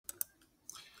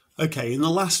Okay, in the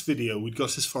last video, we'd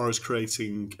got as far as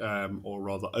creating, or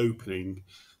rather opening,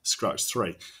 Scratch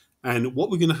 3. And what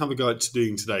we're going to have a go at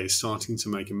doing today is starting to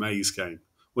make a maze game.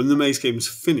 When the maze game is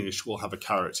finished, we'll have a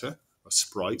character, a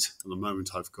sprite. At the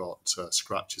moment, I've got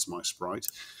Scratch as my sprite.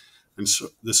 And so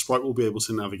the sprite will be able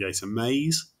to navigate a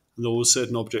maze, and there are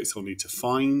certain objects they'll need to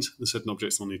find, and certain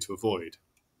objects they'll need to avoid.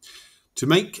 To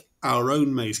make our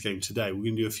own maze game today, we're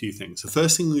going to do a few things. The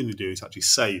first thing we're going to do is actually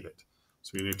save it.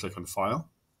 So we're going to click on File.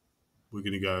 We're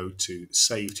going to go to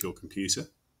Save to your computer.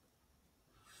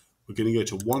 We're going to go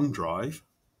to OneDrive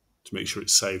to make sure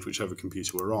it's saved whichever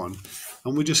computer we're on.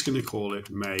 And we're just going to call it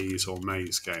Maze or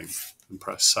Maze Game and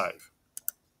press Save.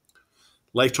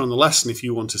 Later on in the lesson, if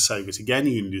you want to save it again,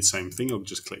 you're going to do the same thing. You'll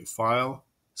just click File,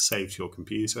 Save to your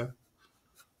computer,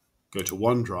 go to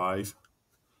OneDrive.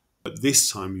 But this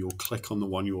time, you'll click on the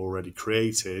one you already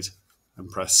created and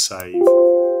press Save.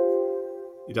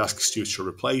 It asks you to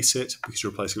replace it because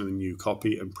you're replacing it with a new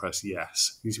copy, and press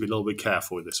yes. You need to be a little bit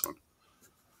careful with this one.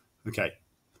 Okay.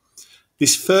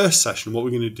 This first session, what we're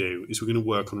going to do is we're going to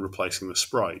work on replacing the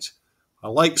sprite. I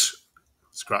like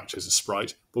Scratch as a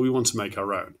sprite, but we want to make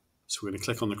our own. So we're going to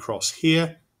click on the cross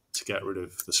here to get rid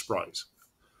of the sprite.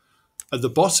 At the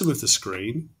bottom of the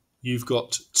screen, you've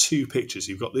got two pictures.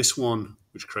 You've got this one,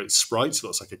 which creates sprites, it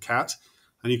looks like a cat,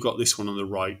 and you've got this one on the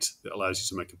right that allows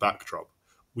you to make a backdrop.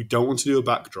 We don't want to do a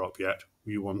backdrop yet.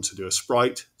 We want to do a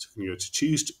sprite. So we're going to go to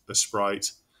choose a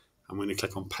sprite. I'm going to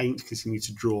click on paint because you need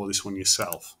to draw this one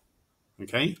yourself.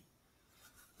 Okay?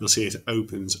 You'll see it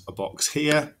opens a box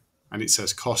here and it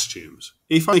says costumes.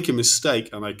 If I make a mistake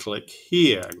and I click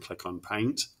here and click on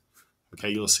paint, okay,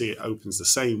 you'll see it opens the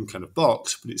same kind of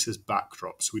box, but it says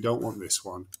backdrop. So we don't want this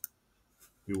one.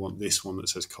 We want this one that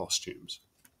says costumes.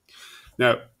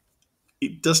 Now,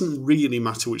 it doesn't really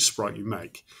matter which sprite you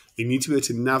make. You need to be able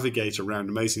to navigate around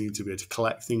a maze. You need to be able to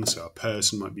collect things. So a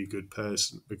person might be a good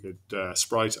person, a good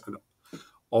sprite, an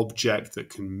object that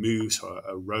can move, so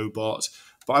a robot.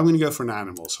 But I'm going to go for an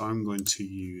animal. So I'm going to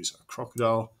use a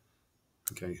crocodile.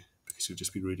 Okay, because we've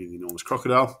just been reading the enormous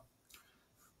crocodile.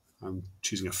 I'm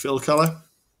choosing a fill color.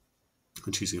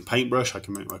 I'm choosing a paintbrush. I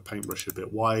can make my paintbrush a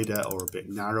bit wider or a bit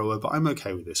narrower, but I'm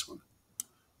okay with this one.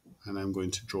 And I'm going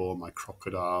to draw my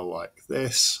crocodile like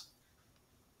this.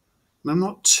 And I'm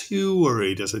not too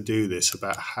worried as I do this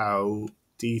about how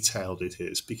detailed it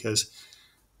is, because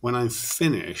when I'm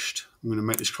finished, I'm going to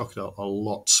make this crocodile a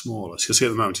lot smaller. So you'll see at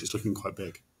the moment it's looking quite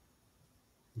big.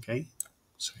 Okay,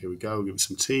 so here we go. Give it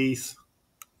some teeth.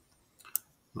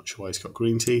 Not sure why he's got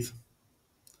green teeth.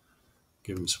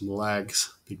 Give him some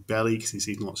legs, big belly because he's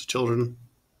eating lots of children.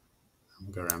 And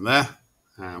we'll go around there.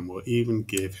 And we'll even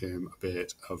give him a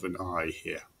bit of an eye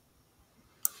here.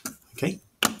 Okay.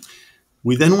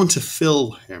 We then want to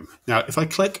fill him. Now, if I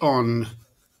click on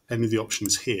any of the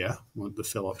options here, the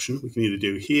fill option, we can either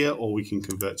do here or we can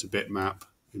convert to bitmap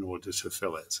in order to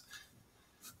fill it.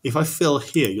 If I fill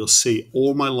here, you'll see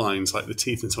all my lines, like the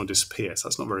teeth and so on, disappear. So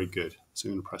that's not very good. So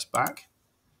I'm going to press back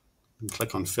and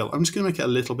click on fill. I'm just going to make it a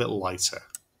little bit lighter,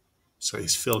 so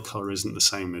his fill color isn't the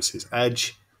same as his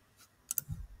edge.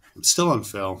 I'm still on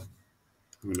fill.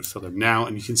 I'm going to fill him now,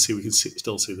 and you can see we can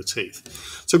still see the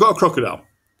teeth. So I've got a crocodile.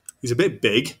 He's a bit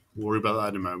big. We'll worry about that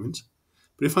in a moment.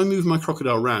 But if I move my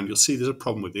crocodile around, you'll see there's a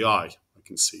problem with the eye. I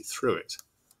can see through it.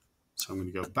 So I'm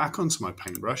going to go back onto my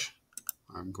paintbrush.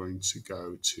 I'm going to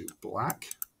go to black.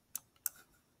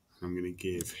 I'm going to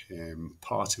give him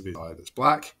part of his eye that's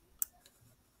black.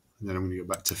 And then I'm going to go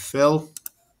back to fill.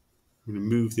 I'm going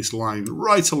to move this line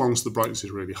right along so the brightness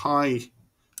is really high.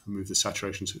 Move the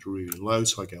saturation so it's really low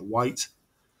so I get white,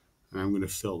 and I'm going to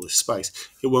fill this space.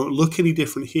 It won't look any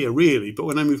different here really, but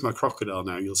when I move my crocodile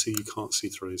now, you'll see you can't see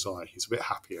through his eye. He's a bit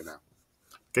happier now.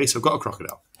 Okay, so I've got a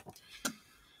crocodile.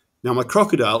 Now my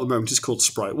crocodile at the moment is called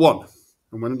sprite 1,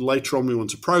 and when later on we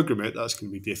want to program it, that's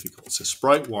going to be difficult. So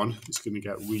sprite 1 is going to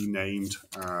get renamed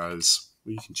as,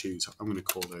 well, you can choose, I'm going to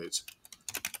call it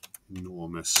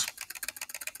enormous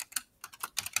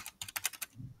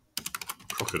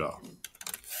crocodile.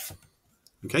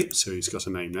 Okay, so he's got a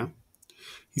name now.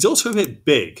 He's also a bit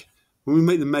big. When we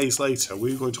make the maze later,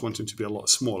 we're going to want him to be a lot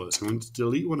smaller. So I'm going to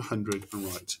delete 100 and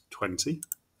write 20.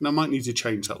 And I might need to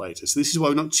change that later. So this is why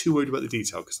we're not too worried about the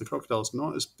detail, because the crocodile's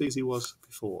not as big as he was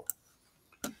before.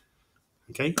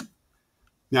 Okay.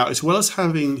 Now, as well as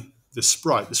having the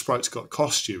sprite's got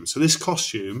costumes. So this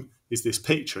costume is this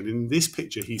picture. And in this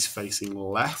picture, he's facing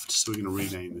left. So we're going to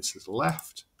rename this as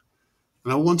left.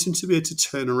 And I want him to be able to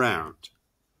turn around.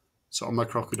 So on my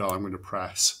crocodile, I'm going to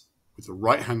press with the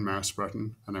right-hand mouse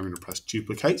button, and I'm going to press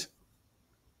duplicate.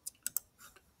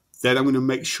 Then I'm going to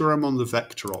make sure I'm on the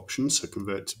vector option, so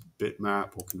convert to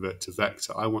bitmap or convert to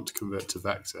vector. I want to convert to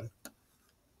vector.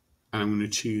 And I'm going to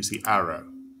choose the arrow.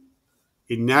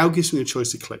 It now gives me a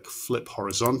choice to click flip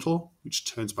horizontal, which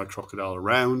turns my crocodile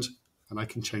around, and I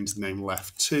can change the name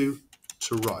left to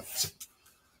right.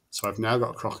 So I've now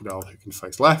got a crocodile who can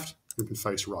face left, who can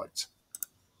face right.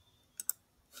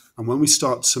 And when we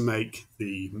start to make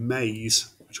the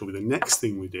maze, which will be the next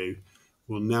thing we do,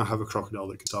 we'll now have a crocodile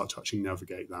that can start to actually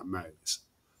navigate that maze.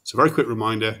 So very quick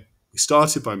reminder, we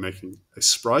started by making a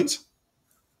sprite.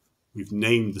 We've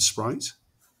named the sprite.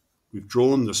 We've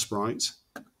drawn the sprite.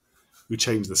 We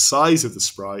changed the size of the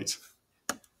sprite,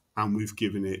 and we've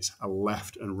given it a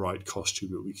left and right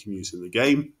costume that we can use in the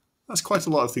game. That's quite a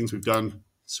lot of things we've done.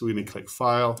 So we're going to click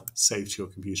File, Save to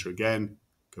your computer again,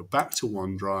 go back to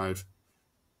OneDrive,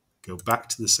 go back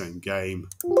to the same game,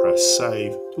 and press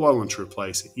Save. Do I want to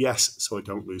replace it? Yes, so I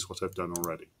don't lose what I've done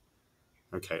already.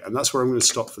 Okay, and that's where I'm going to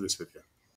stop for this video.